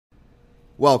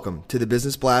Welcome to the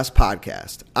Business Blast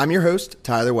podcast. I'm your host,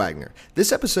 Tyler Wagner.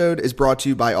 This episode is brought to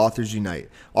you by Authors Unite.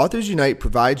 Authors Unite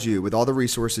provides you with all the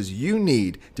resources you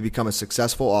need to become a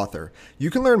successful author. You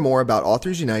can learn more about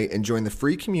Authors Unite and join the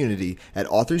free community at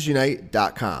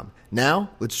authorsunite.com.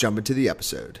 Now, let's jump into the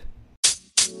episode.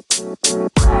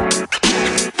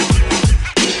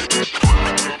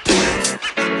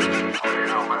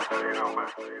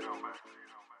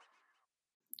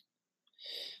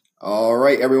 All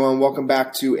right, everyone. Welcome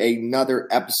back to another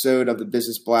episode of the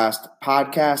Business Blast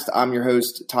podcast. I'm your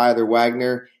host, Tyler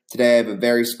Wagner. Today, I have a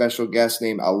very special guest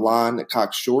named Alon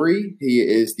Khakhouri. He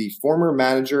is the former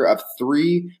manager of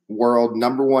 3 world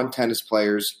number 1 tennis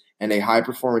players and a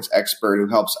high-performance expert who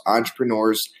helps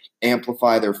entrepreneurs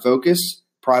amplify their focus,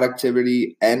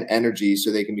 productivity, and energy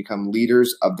so they can become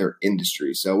leaders of their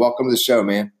industry. So welcome to the show,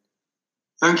 man.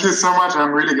 Thank you so much.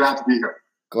 I'm really glad to be here.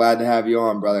 Glad to have you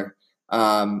on, brother.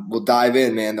 We'll dive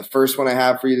in, man. The first one I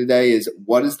have for you today is,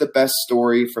 what is the best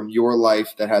story from your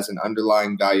life that has an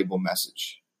underlying valuable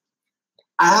message?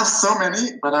 I have so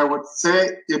many, but I would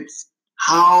say it's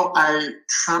how I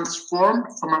transformed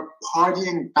from a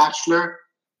partying bachelor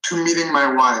to meeting my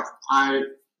wife.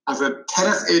 As a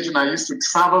tennis agent, I used to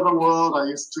travel the world. I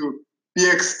used to be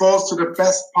exposed to the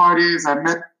best parties. I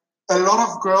met a lot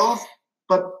of girls,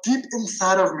 but deep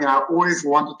inside of me, I always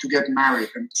wanted to get married.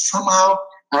 And somehow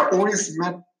I always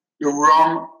met the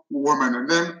wrong woman. And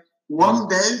then one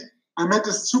day I met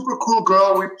this super cool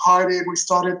girl. We partied. We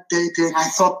started dating. I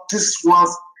thought this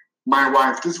was my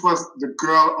wife. This was the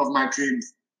girl of my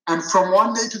dreams. And from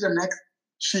one day to the next,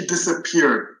 she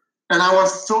disappeared. And I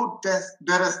was so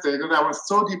devastated. I was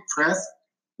so depressed.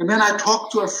 And then I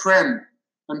talked to a friend.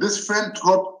 And this friend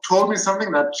told me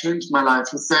something that changed my life.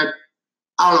 He said,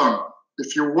 Alon,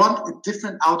 if you want a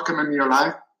different outcome in your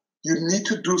life, you need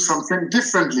to do something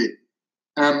differently.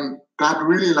 And that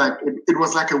really it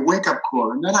was like a wake-up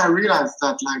call. And then I realized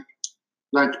that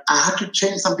like I had to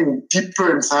change something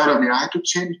deeper inside of me. I had to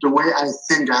change the way I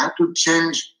think. I had to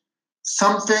change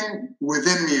something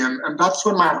within me. And that's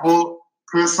when my whole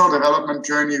personal development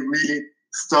journey really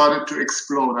started to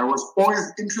explode. I was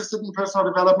always interested in personal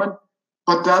development,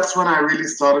 but that's when I really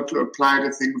started to apply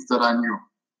the things that I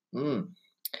knew.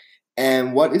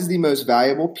 And what is the most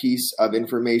valuable piece of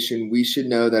information we should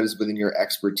know that is within your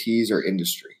expertise or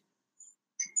industry?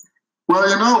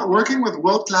 Well, working with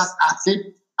world-class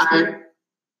athletes, I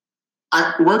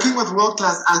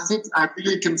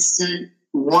really can see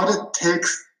what it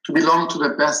takes to belong to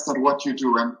the best at what you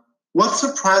do. And what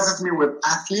surprises me with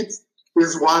athletes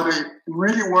is while they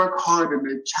really work hard and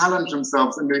they challenge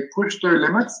themselves and they push their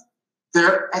limits,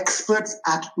 they're experts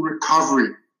at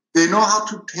recovery. They know how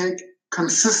to take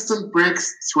consistent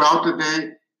breaks throughout the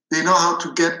day. They know how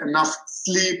to get enough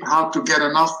sleep, how to get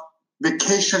enough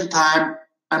vacation time,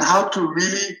 and how to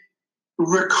really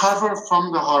recover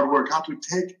from the hard work, how to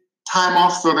take time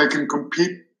off so they can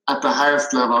compete at the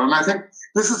highest level. And I think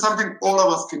this is something all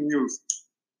of us can use.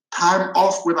 Time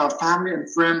off with our family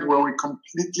and friends where we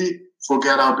completely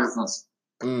forget our business.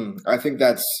 I think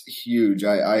that's huge.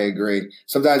 I agree.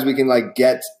 Sometimes we can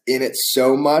get in it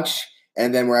so much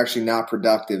and then we're actually not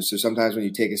productive. So sometimes when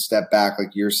you take a step back, like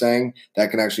you're saying, that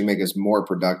can actually make us more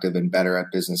productive and better at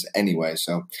business anyway.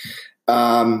 So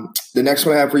the next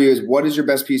one I have for you is, what is your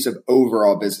best piece of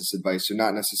overall business advice? So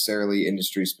not necessarily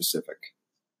industry specific.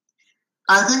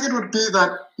 I think it would be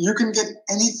that you can get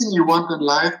anything you want in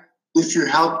life if you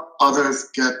help others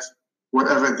get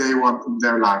whatever they want in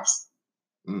their lives.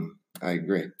 I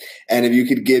agree. And if you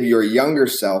could give your younger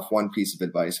self one piece of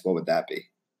advice, what would that be?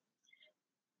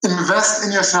 Invest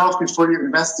in yourself before you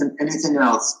invest in anything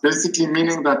else. Basically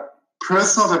meaning that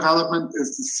personal development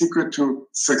is the secret to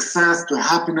success, to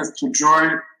happiness, to joy,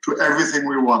 to everything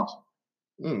we want.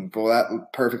 Well,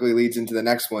 that perfectly leads into the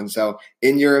next one. So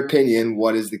in your opinion,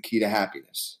 what is the key to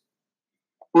happiness?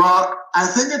 Well, I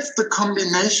think it's the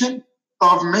combination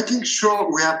of making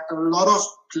sure we have a lot of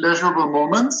pleasurable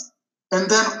moments and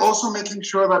then also making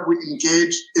sure that we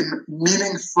engage in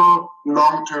meaningful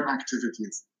long-term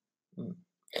activities.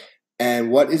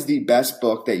 And what is the best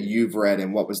book that you've read,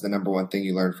 and what was the number one thing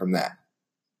you learned from that?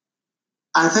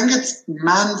 I think it's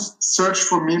Man's Search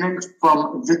for Meaning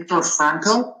from Viktor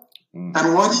Frankl.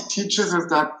 And what he teaches is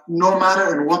that no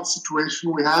matter in what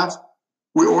situation we have,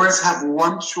 we always have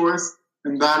one choice,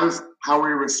 and that is how we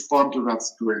respond to that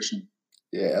situation.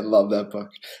 Yeah, I love that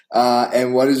book.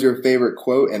 And what is your favorite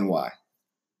quote and why?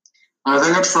 I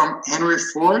think it's from Henry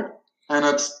Ford, and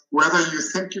it's, whether you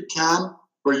think you can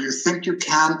or you think you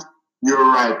can't, you're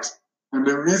right. And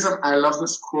the reason I love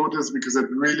this quote is because it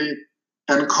really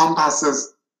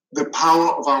encompasses the power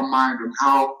of our mind and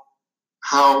how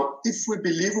how if we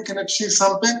believe we can achieve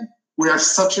something, we have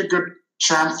such a good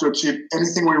chance to achieve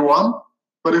anything we want.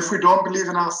 But if we don't believe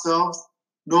in ourselves,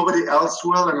 nobody else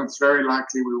will, and it's very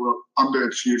likely we will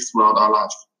underachieve throughout our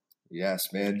life.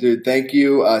 Yes, man. Dude, thank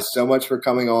you so much for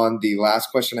coming on. The last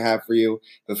question I have for you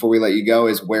before we let you go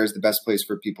is, where's the best place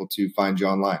for people to find you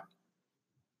online?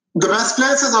 The best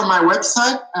place is on my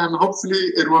website, and hopefully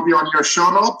it will be on your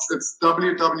show notes. It's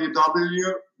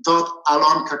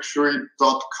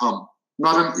www.alonkakshouri.com.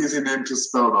 Not an easy name to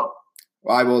spell out.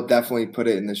 Well, I will definitely put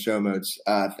it in the show notes.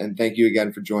 And thank you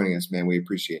again for joining us, man. We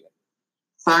appreciate it.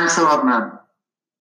 Thanks a lot, man.